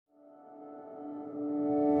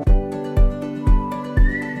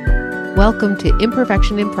Welcome to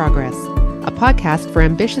Imperfection in Progress, a podcast for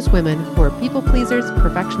ambitious women who are people pleasers,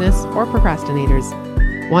 perfectionists, or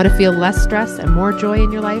procrastinators. Want to feel less stress and more joy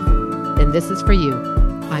in your life? Then this is for you.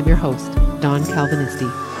 I'm your host, Dawn Calvinisti.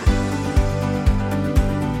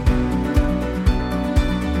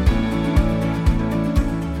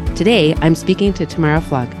 Today, I'm speaking to Tamara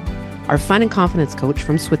Pflug, our fun and confidence coach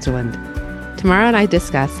from Switzerland. Tamara and I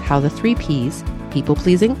discuss how the 3 Ps,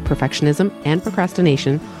 people-pleasing, perfectionism, and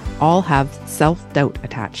procrastination, all have self-doubt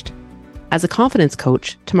attached. As a confidence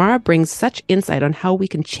coach, Tamara brings such insight on how we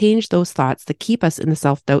can change those thoughts that keep us in the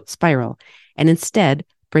self-doubt spiral and instead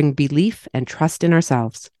bring belief and trust in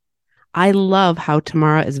ourselves. I love how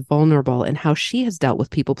Tamara is vulnerable and how she has dealt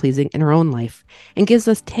with people-pleasing in her own life and gives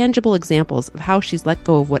us tangible examples of how she's let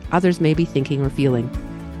go of what others may be thinking or feeling.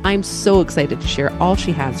 I'm so excited to share all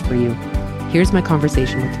she has for you. Here's my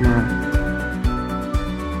conversation with Tamara.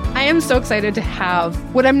 I am so excited to have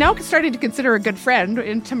what I'm now starting to consider a good friend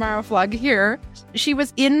in Tamara Pflug here. She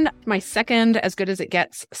was in my second As Good As It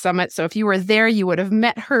Gets summit. So if you were there, you would have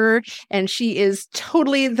met her. And she is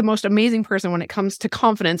totally the most amazing person when it comes to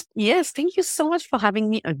confidence. Yes, thank you so much for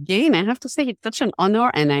having me again. I have to say it's such an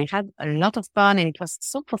honor and I had a lot of fun and it was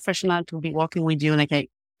so professional to be working with you.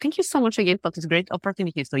 Thank you so much again for this great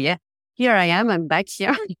opportunity. So yeah, here I am. I'm back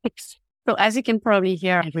here. So as you can probably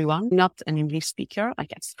hear, everyone, not an English speaker.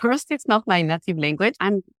 First, it's not my native language.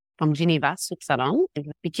 I'm from Geneva, Switzerland. I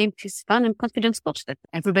became this fun and confidence coach that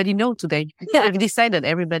everybody knows today. I've decided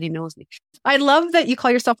everybody knows me. I love that you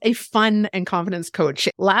call yourself a fun and confidence coach.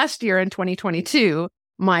 Last year in 2022,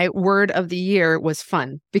 my word of the year was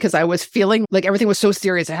fun because I was feeling like everything was so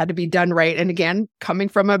serious. It had to be done right. And again, coming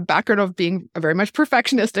from a background of being very much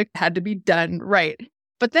perfectionistic, it had to be done right.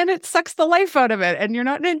 But then it sucks the life out of it and you're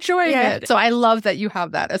not enjoying it. So I love that you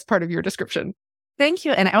have that as part of your description. Thank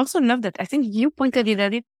you. And I also love that. I think you pointed it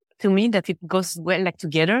at it to me that it goes well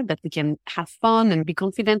together, that we can have fun and be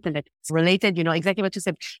confident and that it's related, exactly what you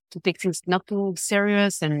said, to take things not too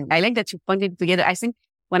serious. And I like that you pointed it together. I think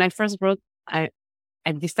when I first wrote, I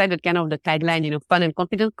decided kind of the tagline, fun and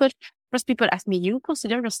confident coach. First people asked me, you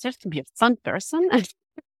consider yourself to be a fun person? I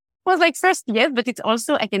was like, first, yes, but it's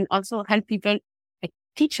also, I can also help people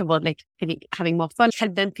teach about having more fun,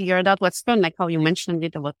 help them figure out what's fun, like how you mentioned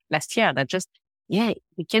it about last year, that just, we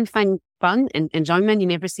can find fun and enjoyment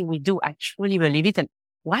in everything we do. I truly believe it. And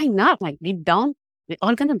why not? Deep down, we're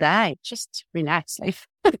all going to die. Just relax. Life.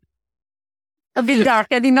 A bit dark.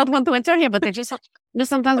 I did not want to enter here, but I just,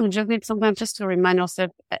 sometimes we just need just to remind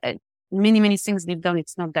ourselves many, many things deep down.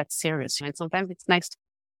 It's not that serious. And sometimes it's nice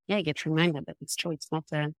to, get reminded that it's true. It's not,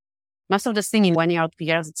 most of the thing in 1 year or 2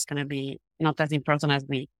 years, it's going to be not as important as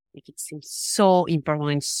we make it seem so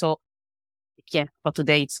important and so, for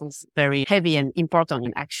today, it sounds very heavy and important.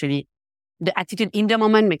 And actually, the attitude in the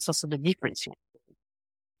moment makes also the difference in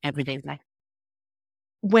everyday life.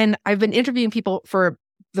 When I've been interviewing people for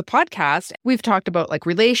the podcast, we've talked about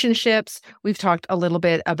relationships. We've talked a little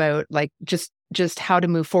bit about just how to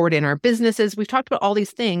move forward in our businesses. We've talked about all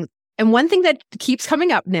these things. And one thing that keeps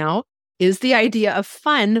coming up now is the idea of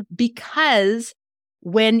fun, because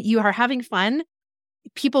when you are having fun,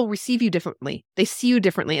 people receive you differently. They see you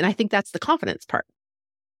differently. And I think that's the confidence part.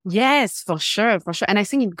 Yes, for sure. And I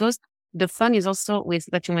think the fun is also with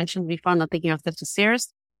what you mentioned before, not taking ourselves too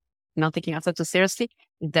seriously,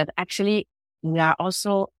 that actually we are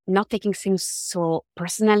also not taking things so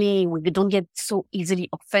personally. We don't get so easily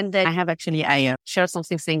offended. I shared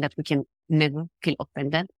something saying that we can never feel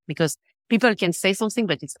offended because people can say something,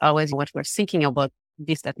 but it's always what we're thinking about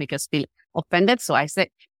this that makes us feel offended. So I said,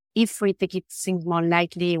 if we take things more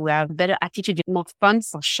lightly, we have better attitude, more fun,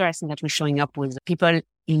 for sure. I think that we're showing up with people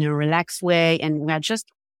in a relaxed way and we are just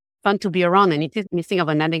fun to be around. And it is me think of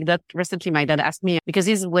an anecdote. Recently, my dad asked me, because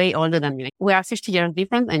he's way older than me, we are 50 years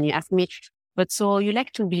different. And he asked me, but so you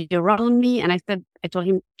like to be around me? And I told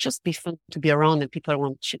him, just be fun to be around and people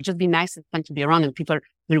want to just be nice and fun to be around and people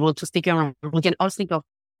will want to stick around. We can also think of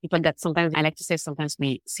people that sometimes, I like to say, sometimes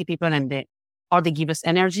we see people and they give us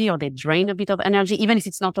energy or they drain a bit of energy, even if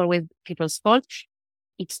it's not always people's fault.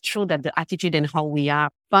 It's true that the attitude and how we are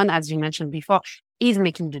fun, as you mentioned before, is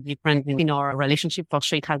making the difference in our relationship. For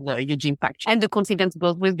sure, it has a huge impact. And the confidence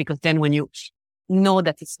goes with, because then when you know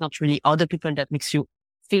that it's not really other people that makes you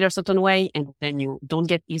feel a certain way, and then you don't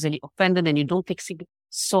get easily offended and you don't take things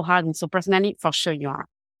so hard and so personally, for sure, you are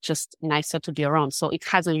just nicer to be around. So it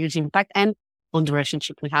has a huge impact and on the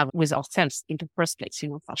relationship we have with ourselves in the first place,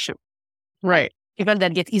 for sure. Right. People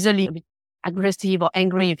that get easily a bit aggressive or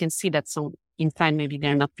angry, you can see that some inside maybe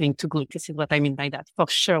they're not feeling too good. This is what I mean by that. For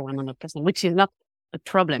sure, 100%, which is not a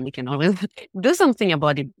problem. You can always do something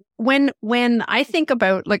about it. When I think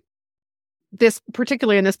about this,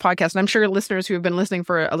 particularly in this podcast, and I'm sure listeners who have been listening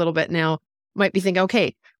for a little bit now might be thinking,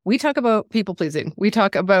 okay, we talk about people pleasing, we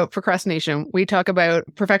talk about procrastination, we talk about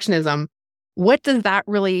perfectionism. What does that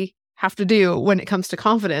really have to do when it comes to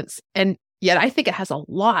confidence? And yet I think it has a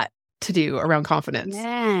lot to do around confidence.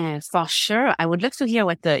 Yes, for sure. I would love to hear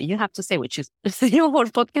what you have to say, which is your whole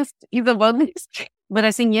podcast is about this. But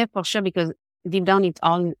I think, yeah, for sure, because deep down, it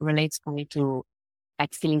all relates for me to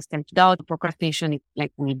like feeling self-doubt, procrastination. It's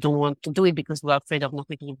like we don't want to do it because we're afraid of not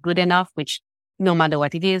making it good enough, which no matter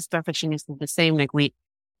what it is, perfectionism is the same. Like we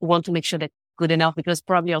want to make sure that it's good enough because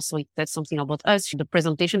probably also it says something about us. The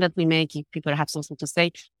presentation that we make, if people have something to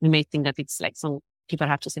say, we may think that it's like some people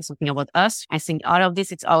have to say something about us. I think all of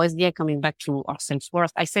this, it's always coming back to our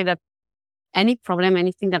self-worth. I say that any problem,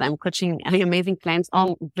 anything that I'm coaching, any amazing clients,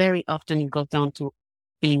 very often it goes down to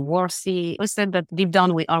being worthy. I said that deep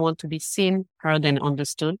down, we all want to be seen, heard, and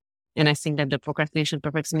understood. And I think that the procrastination,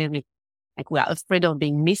 perfectionism, like we are afraid of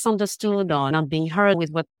being misunderstood or not being heard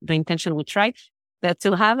with what the intention we try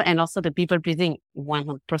to have. And also the people pleasing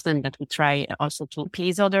 100% that we try also to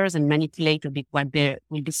please others and manipulate a bit what they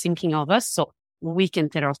will be thinking of us. So we can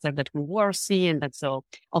tell ourselves that we're worthy. And that so,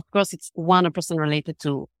 of course, it's 100% related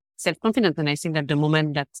to self-confidence. And I think that the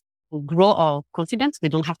moment that we grow our confidence, we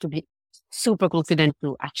don't have to be super confident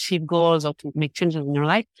to achieve goals or to make changes in your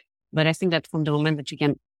life. But I think that from the moment that you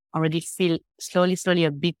can already feel slowly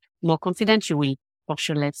a bit more confident, you will for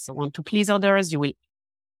sure less want to please others. You will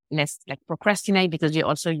less like procrastinate because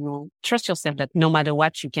you trust yourself that no matter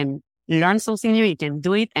what, you can learn something new, you can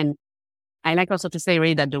do it. And I like also to say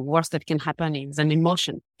really that the worst that can happen is an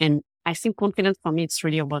emotion. And I think confidence for me, it's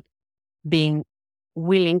really about being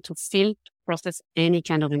willing to feel, to process any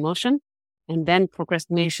kind of emotion. And then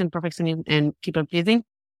procrastination, perfectionism, and people pleasing,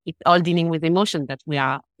 it's all dealing with emotion that we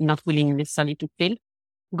are not willing necessarily to feel.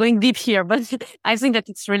 Going deep here, but I think that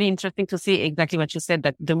it's really interesting to see exactly what you said,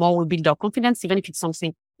 that the more we build our confidence, even if it's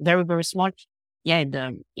something very, very small,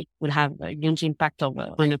 it will have a huge impact on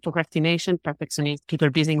the procrastination, perfectionism, people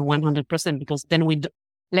pleasing 100%, because then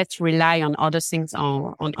let's rely on other things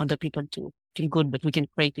or on other people to feel good, but we can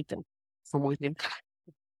create it from within.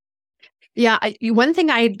 Yeah. One thing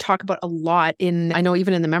I talk about a lot I know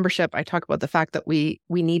even in the membership, I talk about the fact that we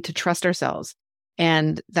need to trust ourselves,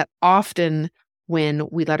 and that often when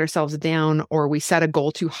we let ourselves down or we set a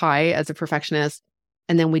goal too high as a perfectionist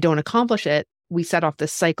and then we don't accomplish it, we set off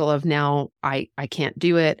this cycle of now I can't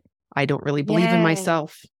do it. I don't really believe in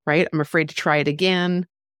myself, right? I'm afraid to try it again.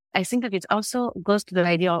 I think that it also goes to the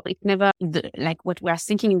idea of it's never like what we are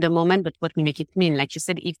thinking in the moment, but what we make it mean. Like you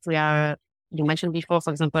said, if you mentioned before,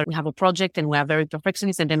 for example, we have a project and we are very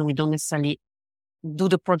perfectionist and then we don't necessarily do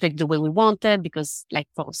the project the way we wanted because like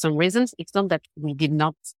for some reasons, it's not that we did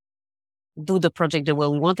not do the project the way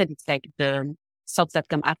we wanted. It's like the thoughts that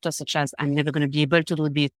come after, such as I'm never going to be able to do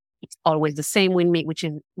this. It's always the same with me, which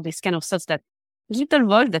is this kind of thoughts that little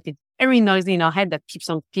voice that is very noisy in our head that keeps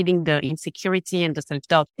on feeding the insecurity and the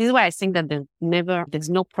self-doubt. This is why I think that there's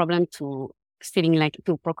no problem to feeling like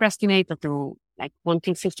to procrastinate or to like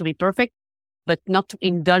wanting things to be perfect, but not to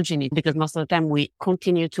indulge in it, because most of the time we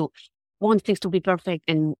continue to want things to be perfect.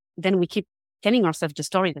 And then we keep telling ourselves the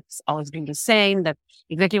story that's always been the same, that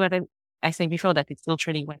exactly what I said before, that it's not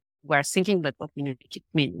really what we're thinking, but what we make it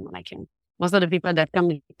mean. Like most of the people that come,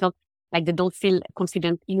 like they don't feel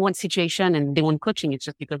confident in one situation and they want coaching. It's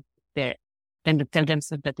just because then they tell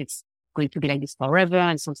themselves that it's going to be like this forever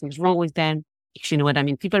and something's wrong with them. If you know what I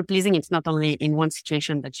mean. People pleasing, it's not only in one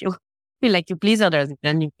situation that you feel like you please others,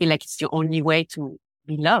 then you feel like it's your only way to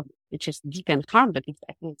be loved, which is deep and hard, but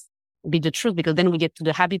it's be the truth, because then we get to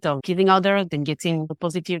the habit of giving others and getting a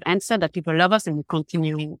positive answer that people love us and we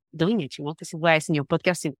continue doing it. This is why I think your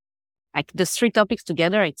podcast is like the three topics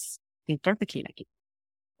together, it's perfectly like it.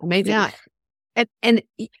 Amazing. Yeah. And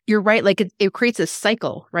you're right. Like it creates a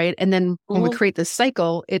cycle, right? And then when we create this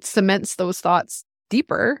cycle, it cements those thoughts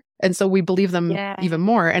deeper. And so we believe them even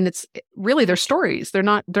more. And it's really their stories. They're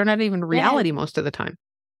not even reality most of the time.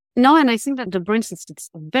 No, and I think that the brain is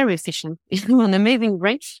very efficient. It's an amazing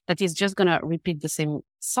brain that is just going to repeat the same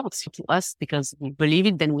thoughts to us because we believe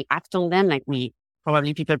it, then we act on them. Like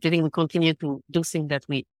probably people pleasing, we continue to do things that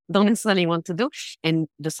we don't necessarily want to do. And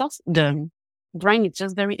the brain is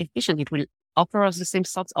just very efficient. It will offer us the same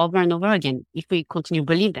thoughts over and over again if we continue to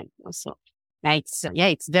believe them. So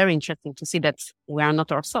it's very interesting to see that we are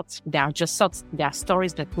not our thoughts. They are just thoughts. They are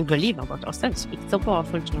stories that we believe about ourselves. It's so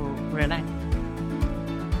powerful to realize.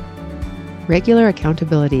 Regular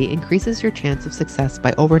accountability increases your chance of success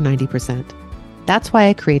by over 90%. That's why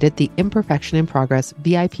I created the Imperfection in Progress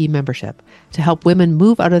VIP membership to help women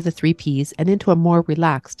move out of the 3 Ps and into a more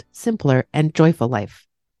relaxed, simpler, and joyful life.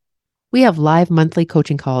 We have live monthly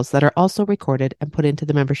coaching calls that are also recorded and put into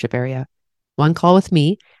the membership area. One call with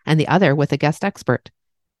me and the other with a guest expert.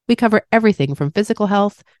 We cover everything from physical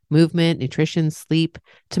health, movement, nutrition, sleep,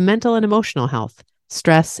 to mental and emotional health,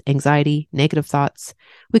 stress, anxiety, negative thoughts.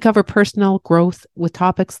 We cover personal growth with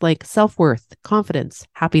topics like self-worth, confidence,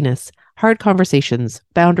 happiness, hard conversations,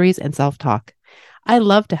 boundaries, and self-talk. I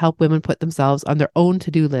love to help women put themselves on their own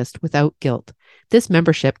to-do list without guilt. This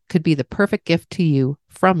membership could be the perfect gift to you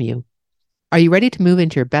from you. Are you ready to move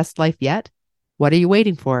into your best life yet? What are you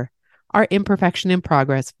waiting for? Our Imperfection in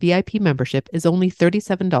Progress VIP membership is only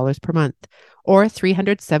 $37 per month or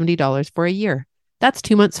 $370 for a year. That's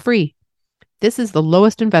 2 months free. This is the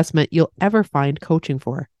lowest investment you'll ever find coaching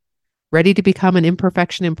for. Ready to become an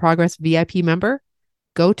Imperfection in Progress VIP member?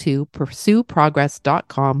 Go to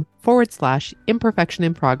pursueprogress.com/imperfection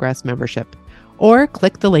in progress membership or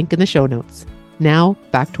click the link in the show notes. Now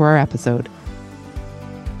back to our episode.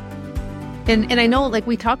 And I know, like,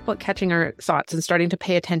 we talk about catching our thoughts and starting to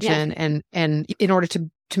pay attention and in order to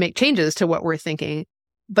make changes to what we're thinking.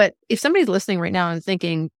 But if somebody's listening right now and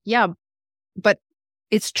thinking, yeah, but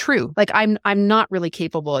it's true. Like, I'm not really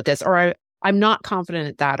capable at this, or I'm not confident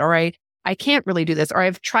at that, or I can't really do this, or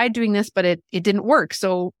I've tried doing this, but it didn't work.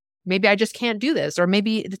 So maybe I just can't do this, or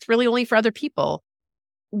maybe it's really only for other people.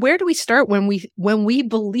 Where do we start when we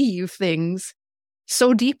believe things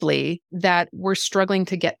so deeply that we're struggling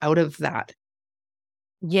to get out of that?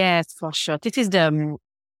 Yes, for sure. This is the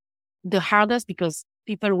hardest, because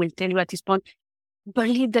people will tell you at this point,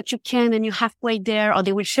 believe that you can and you're halfway there, or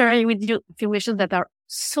they will share with you situations that are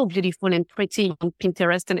so beautiful and pretty on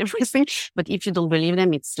Pinterest and everything. But if you don't believe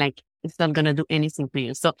them, it's like, it's not going to do anything for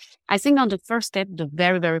you. So I think on the first step, the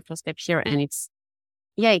very, very first step here, and it's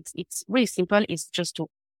really simple. It's just to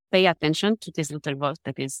pay attention to this little voice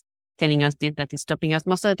that is telling us this, that is stopping us.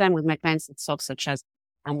 Most of the time with my clients, it's thoughts such as,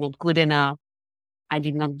 I'm not good enough. I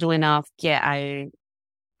did not do enough. Yeah, I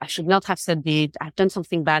should not have said it. I've done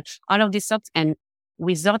something bad. All of these thoughts, and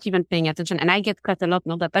without even paying attention. And I get quite a lot,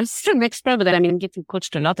 not that I'm still an expert, but I'm getting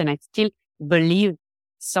coached a lot, and I still believe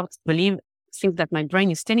things that my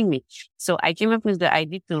brain is telling me. So I came up with the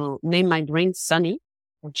idea to name my brain Sunny,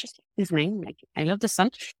 or just his name. Like, I love the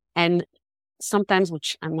sun. And sometimes,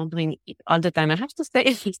 which I'm not doing it all the time, I have to say,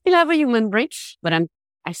 I still have a human brain, but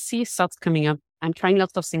I see thoughts coming up. I'm trying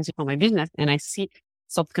lots of things for my business, and I see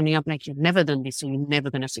thoughts coming up like, you've never done this, so you're never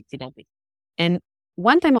going to succeed at it. And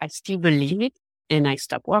one time I still believe it, and I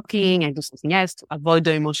stop working, I do something else to avoid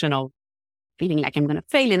the emotional feeling like I'm going to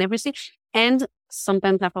fail and everything. And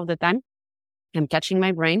sometimes half of the time, I'm catching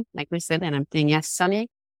my brain, like we said, and I'm saying, yes, Sunny,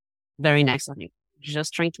 very nice of you.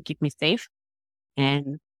 Just trying to keep me safe.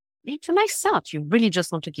 And it's a nice thought. You really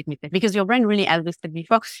just want to keep me safe, because your brain really, as we said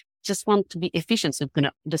before, just want to be efficient. So it's going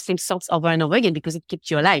to the same thoughts over and over again, because it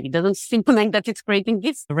keeps you alive. It doesn't seem like that it's creating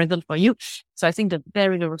this result for you. So I think the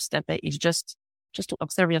very first step is just to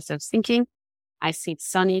observe yourself thinking. I see it's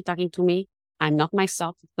Sunny talking to me. I'm not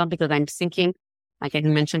myself. It's not because I'm thinking, like I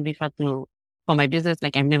mentioned before, for my business,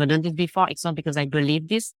 like I've never done this before. It's not because I believe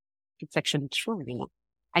this. It's actually true.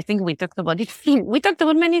 I think we talked about it. We talked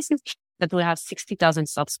about many things, that we have 60,000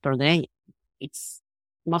 thoughts per day. It's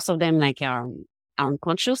most of them like are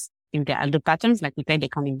unconscious in the patterns, like we say, they're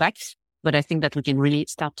coming back. But I think that we can really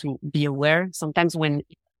start to be aware sometimes when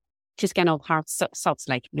this kind of hard thoughts,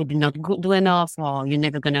 like you did not do enough, or you're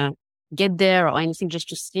never going to get there, or anything, just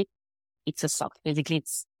to see it's a thought. Basically,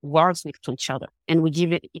 it's words next to each other, and we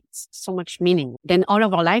give it's so much meaning. Then all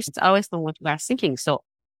of our lives, it's always on what we are thinking. So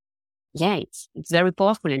yeah, it's very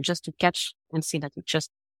powerful, and just to catch and see that it's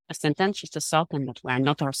just a sentence, just a thought, and that we are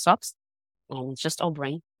not our thoughts, and it's just our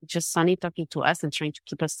brain. It's just Sunny talking to us and trying to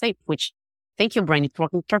keep us safe, which, thank you, brain. It's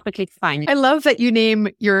working perfectly fine. I love that you name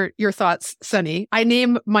your thoughts, Sunny. I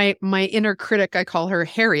name my inner critic, I call her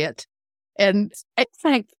Harriet. And it's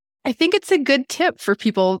like, I think it's a good tip for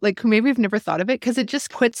people like who maybe have never thought of it, because it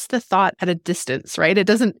just puts the thought at a distance, right?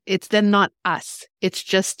 It's then not us. It's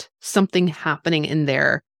just something happening in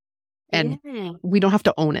there, and we don't have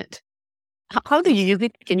to own it. How do you use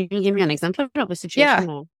it? Can you give me an example of a situation?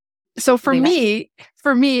 Yeah. So for me,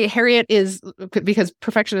 Harriet is, because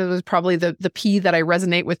perfectionism is probably the P that I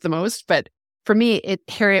resonate with the most. But for me,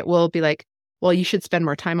 Harriet will be like, well, you should spend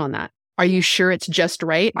more time on that. Are you sure it's just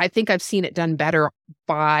right? I think I've seen it done better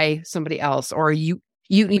by somebody else, or you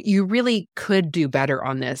really could do better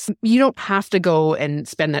on this. You don't have to go and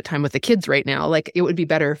spend that time with the kids right now. Like, it would be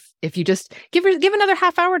better if you just give another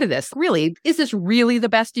half hour to this. Really, is this really the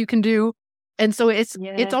best you can do? And so it's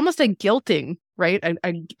almost a guilting, right?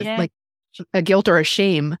 Like a guilt or a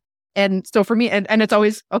shame. And so for me, and it's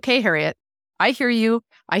always, okay, Harriet, I hear you.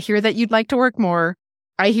 I hear that you'd like to work more.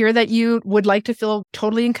 I hear that you would like to feel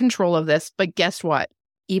totally in control of this, but guess what?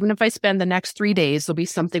 Even if I spend the next 3 days, there'll be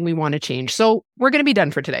something we want to change. So we're going to be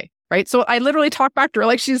done for today, right? So I literally talk back to her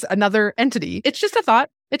like she's another entity. It's just a thought.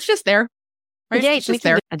 It's just there, right? Yeah, it's just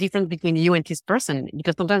there. A difference between you and this person.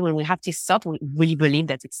 Because sometimes when we have this thought, we really believe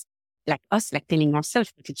that it's like us, like telling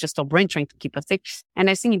ourselves, but it's just our brain trying to keep us safe. And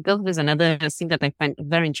I think it goes with another thing that I find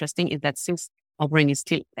very interesting is that since our brain is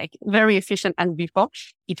still like very efficient as before,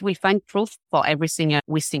 it will find proof for everything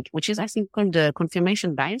we think, which is, I think, called the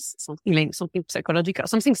confirmation bias, something psychological,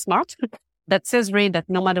 something smart that says really that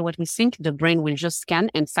no matter what we think, the brain will just scan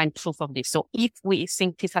and find proof of this. So if we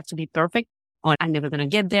think this has to be perfect, or I'm never going to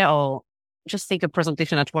get there, or just take a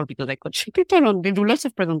presentation at work because I coach people on, they do lots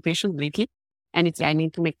of presentations lately. And I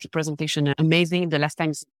need to make the presentation amazing. The last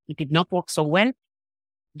time it did not work so well.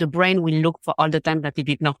 The brain will look for all the time that it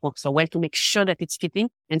did not work so well to make sure that it's fitting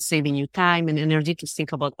and saving you time and energy to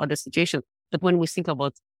think about other situations. But when we think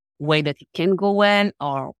about way that it can go well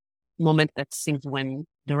or moment that things went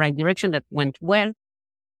the right direction that went well,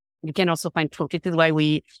 you can also find proof. This is why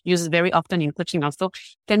we use it very often in coaching also.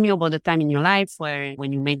 Tell me about the time in your life where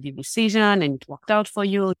when you made the decision and it worked out for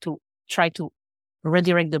you to try to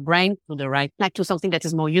redirect the brain to the right, like to something that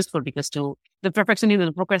is more useful, because to the perfectionism and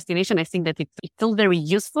the procrastination, I think that it's still very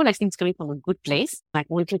useful. I think it's coming from a good place, like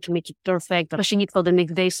wanting to make it perfect, pushing it for the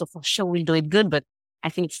next day. So for sure we'll do it good, but I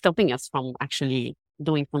think it's stopping us from actually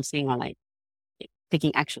doing something or like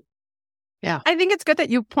taking action. Yeah. I think it's good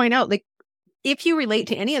that you point out, like, if you relate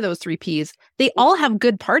to any of those 3 Ps, they all have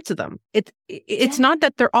good parts of them. It's not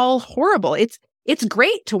that they're all horrible. It's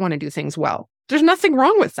great to want to do things well. There's nothing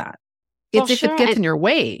wrong with that. It's if it gets in your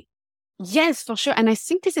way. Yes, for sure. And I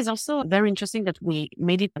think this is also very interesting that we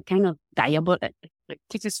made it a kind of diabolical, like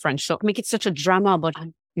this is French, so make it such a drama about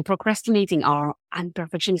I'm procrastinating or I'm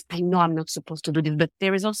perfectionist. I know I'm not supposed to do this, but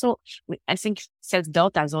there is also, I think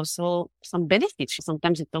self-doubt has also some benefits.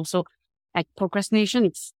 Sometimes it's also like procrastination.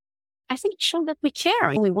 I think it shows that we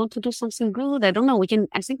care. We want to do something good. I don't know.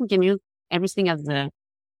 I think we can use everything as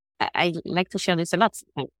I like to share this a lot.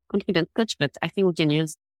 I'm a confident coach, but I think we can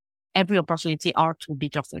use every opportunity or to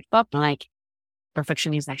beat yourself up. Like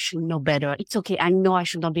perfectionist, I should know better. It's okay. I know I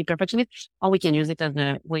should not be perfectionist. Or we can use it as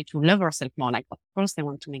a way to love ourselves more. Like, of course, I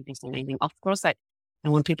want to make this amazing. Of course, I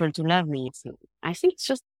want people to love me. So I think it's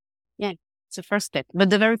just, it's the first step. But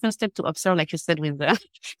the very first step to observe, like you said, with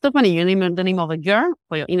so funny, you name the name of a girl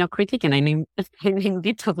for your inner critic, and I named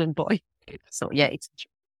it of a boy. So it's true.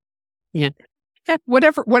 Yeah.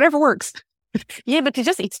 Whatever works. Yeah, but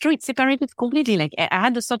it's true. It's separated completely. Like I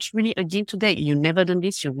had the thought really again today. You never done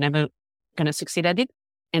this. You're never gonna succeed at it.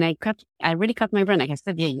 And I really cut my brain. Like I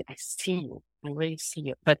said, I see you. I really see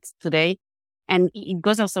you. But today, and it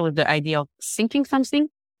goes also with the idea of thinking something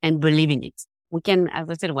and believing it. We can, as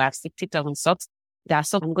I said, we have 60,000 thoughts. There are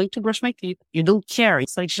thoughts, I'm going to brush my teeth. You don't care.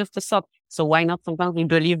 So it's just a thought. So why not sometimes we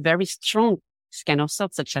believe very strong kind of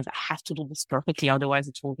thoughts, such as I have to do this perfectly, otherwise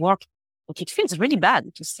it won't work. But it feels really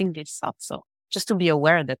bad to think this thought. So just to be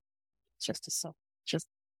aware that it's just a thought, just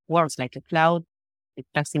words like a cloud, it's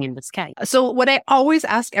passing in the sky. So what I always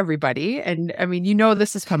ask everybody, and I mean,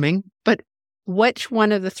 this is coming, but which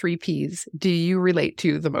one of the 3 Ps do you relate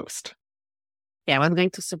to the most? Yeah, I was going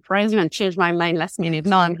to surprise you and change my mind last minute.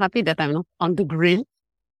 No, I'm happy that I'm not on the grill.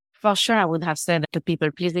 For sure, I would have said the people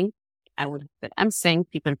pleasing. I'm saying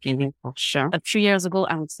people pleasing for sure. A few years ago,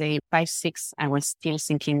 I would say 5, 6, I was still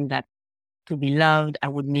thinking that to be loved, I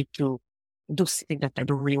would need to do things that I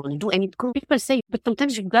don't really want to do. And people say, but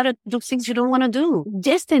sometimes you gotta do things you don't want to do.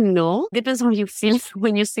 Yes and no. Depends on how you feel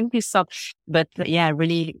when you think this up. But I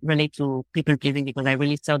really relate to people pleasing because I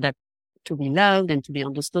really felt that to be loved and to be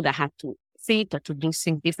understood, I had to fit or to do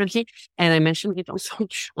things differently. And I mentioned it also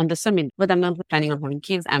on the summit, but I'm not planning on having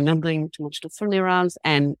kids. I'm not going too much to funerals,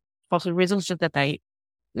 and for the reasons just that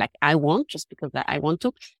I want, just because I want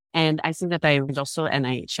to. And I think that I would also, and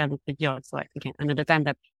I shared it with you also, I think another time,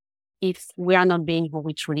 that if we are not being who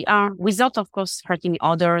we truly are, without, of course, hurting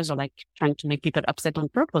others or like trying to make people upset on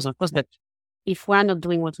purpose, of course, but if we are not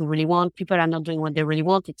doing what we really want, people are not doing what they really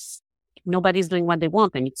want, nobody's doing what they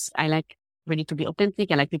want. And I like really to be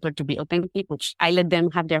authentic. I like people to be authentic, which I let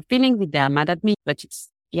them have their feelings if they are mad at me. But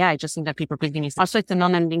I just think that people pleasing is also, it's a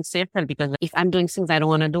non-ending circle, because if I'm doing things I don't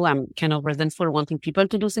want to do, I'm kind of resentful wanting people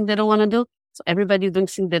to do things they don't want to do. So everybody's doing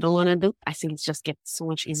things they don't want to do. I think it just gets so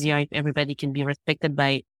much easier if everybody can be respected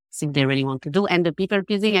by things they really want to do. And the people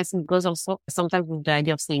pleasing, I think, goes also sometimes with the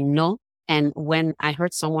idea of saying no. And when I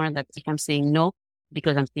heard somewhere that if I'm saying no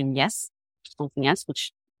because I'm saying yes to something else,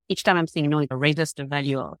 which each time I'm saying no, it raises the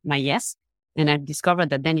value of my yes. And I've discovered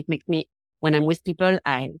that then it makes me, when I'm with people,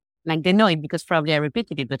 they know it because probably I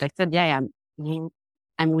repeated it, but I said, I'm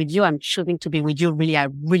I'm with you. I'm choosing to be with you. Really, I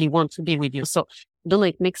really want to be with you. So I don't know,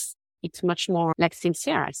 it makes it much more like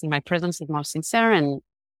sincere. I think my presence is more sincere and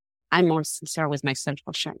I'm more sincere with myself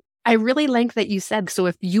for sure. I really like that you said, so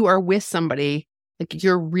if you are with somebody, like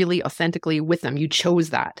you're really authentically with them, you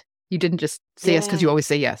chose that. You didn't just say yes because you always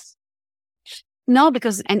say yes. No,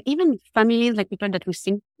 because, and even families, like people that we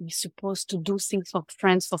think we're supposed to do things for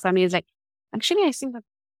friends, for families, like, actually, I think that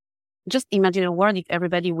just imagine a world if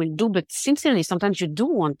everybody will do, but sincerely, sometimes you do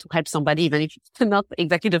want to help somebody, even if it's not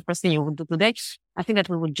exactly the first thing you would do today. I think that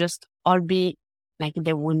we would just all be like,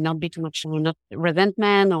 there will not be too much, not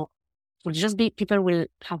resentment, or will just be, people will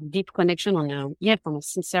have deep connection on from a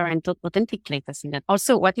sincere and authentic place. I think that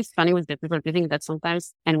also what is funny with the people pleasing that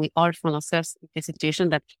sometimes, and we all find ourselves in the situation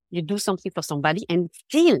that you do something for somebody and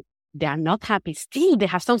still they are not happy. Still they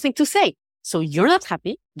have something to say. So you're not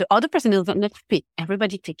happy. The other person is not happy.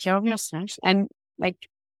 Everybody take care of yourself and like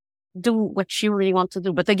do what you really want to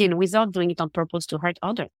do. But again, without doing it on purpose to hurt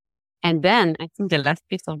others. And then I think the last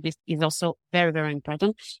piece of this is also very, very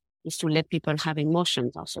important, is to let people have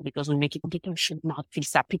emotions also, because we make it, people should not feel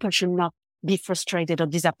sad. People should not be frustrated or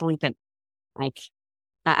disappointed. Like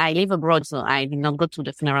I live abroad, so I did not go to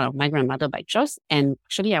the funeral of my grandmother by choice. And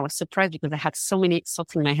actually I was surprised because I had so many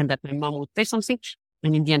thoughts in my head that my mom would say something.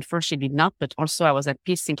 And in the end, first she did not, but also I was at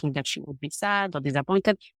peace thinking that she would be sad or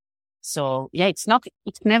disappointed. So yeah, it's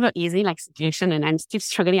never easy, like situation. And I'm still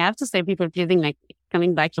struggling. I have to say people pleasing, like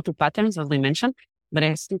coming back to patterns, as we mentioned, but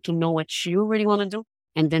I still to know what you really want to do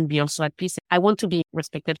and then be also at peace. I want to be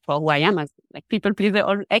respected for who I am as like people pleaser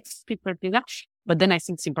or ex-people pleaser. But then I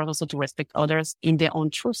think it's important also to respect others in their own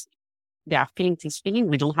truth. They are feeling this feeling.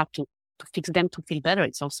 We don't have to fix them to feel better.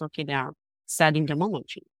 It's also okay. They are sad in the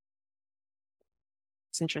moment.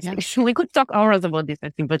 It's interesting. Yeah. We could talk hours about this, I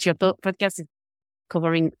think, but your podcast is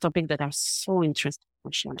covering topics that are so interesting.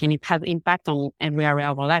 And it has impact on every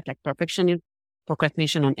area of our life, like perfectionism,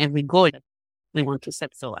 procrastination on every goal that we want to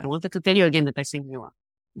set. So I wanted to tell you again that I think you are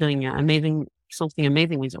doing something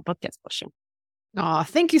amazing with your podcast for sure. Oh,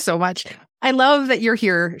 thank you so much. I love that you're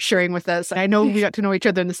here sharing with us. I know we got to know each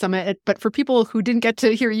other in the summit, but for people who didn't get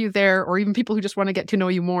to hear you there, or even people who just want to get to know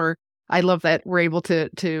you more, I love that we're able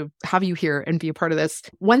to have you here and be a part of this.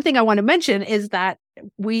 One thing I want to mention is that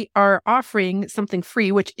we are offering something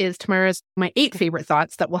free, which is Tamara's My 8 Favorite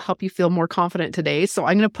Thoughts that will help you feel more confident today. So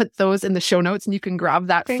I'm going to put those in the show notes and you can grab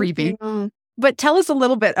that freebie. But tell us a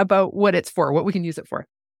little bit about what it's for, what we can use it for.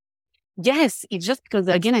 Yes, it's just because,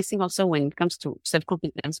 again, I think also when it comes to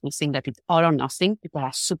self-confidence, we think that it's all or nothing. People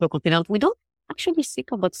are super confident. We don't actually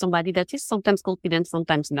think about somebody that is sometimes confident,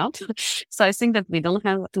 sometimes not. So I think that we don't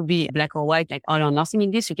have to be black or white, like all or nothing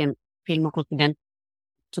in this. You can feel more confident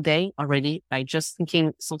today already by just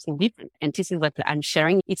thinking something different. And this is what I'm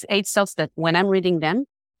sharing. It's 8 thoughts that when I'm reading them,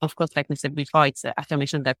 of course, like I said before, it's an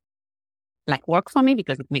affirmation that like work for me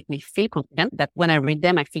because it makes me feel confident, that when I read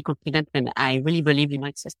them, I feel confident and I really believe in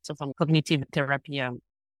myself. So from cognitive therapy,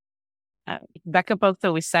 back up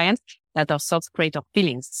also with science, that our thoughts create our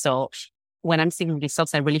feelings. So when I'm thinking these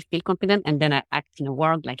thoughts, I really feel confident and then I act in a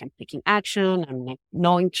world like I'm taking action. I'm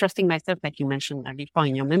like trusting myself, like you mentioned before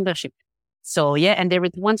in your membership. So yeah, and there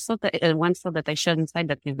is one thought that I shared inside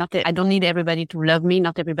that is not, I don't need everybody to love me.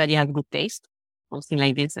 Not everybody has good taste. Something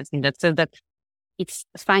like this. I think that says that it's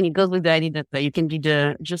fine. It goes with the idea that you can be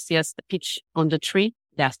the juiciest peach on the tree.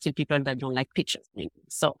 There are still people that don't like peaches.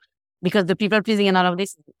 So because the people pleasing and all of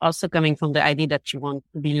this is also coming from the idea that you want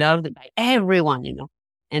to be loved by everyone,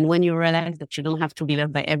 And when you realize that you don't have to be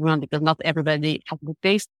loved by everyone because not everybody has good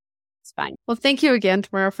taste, it's fine. Well, thank you again,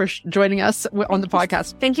 Tamara, for joining us on the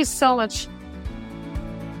podcast. Thank you so much.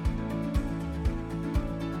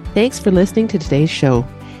 Thanks for listening to today's show.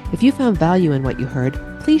 If you found value in what you heard,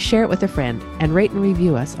 please share it with a friend and rate and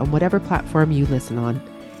review us on whatever platform you listen on.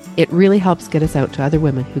 It really helps get us out to other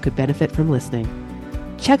women who could benefit from listening.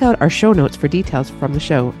 Check out our show notes for details from the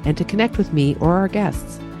show and to connect with me or our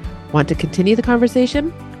guests. Want to continue the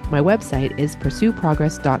conversation? My website is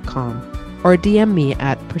pursueprogress.com or DM me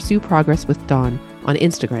at pursueprogresswithdawn on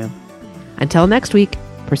Instagram. Until next week,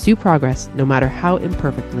 pursue progress no matter how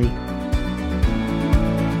imperfectly.